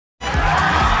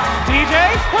DJ,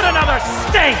 put another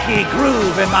stanky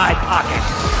groove in my pocket.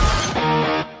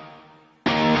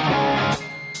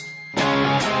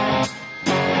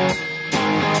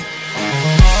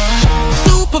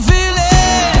 Super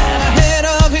villain, ahead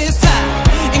of his time.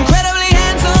 Incredibly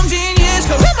handsome genius,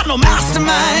 criminal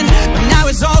mastermind. But now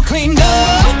it's all cleaned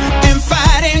up and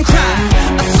fighting crime.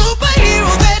 A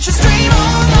superhero that you stream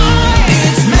online.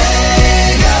 It's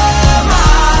MegaMind.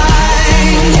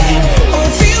 Oh,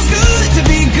 it feels good to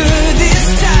be good this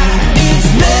time. It's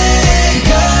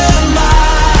MegaMind.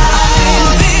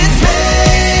 Oh, it's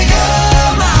MegaMind.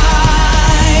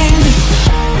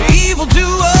 Evil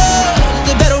doers,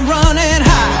 they better run and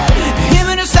hide. Him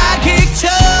and his sidekick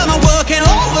chum are working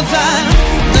overtime.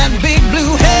 That big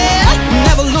blue hair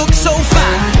never looked so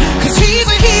fine. 'Cause he's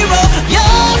a hero, you're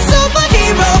a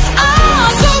superhero. I'm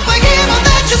a superhero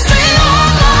that you stream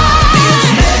online. It's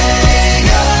MegaMind.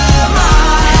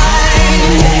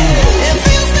 It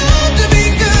feels good to be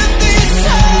good this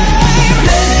time.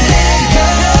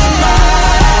 MegaMind.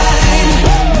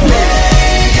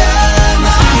 MegaMind.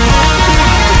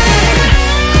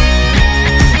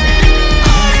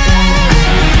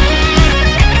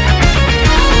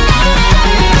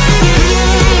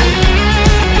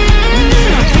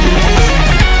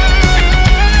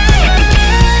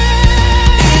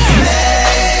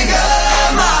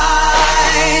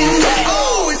 MegaMind.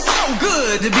 Oh, it's so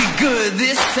good to be good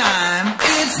this time.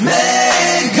 It's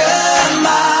MegaMind.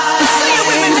 Say it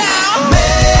with me now.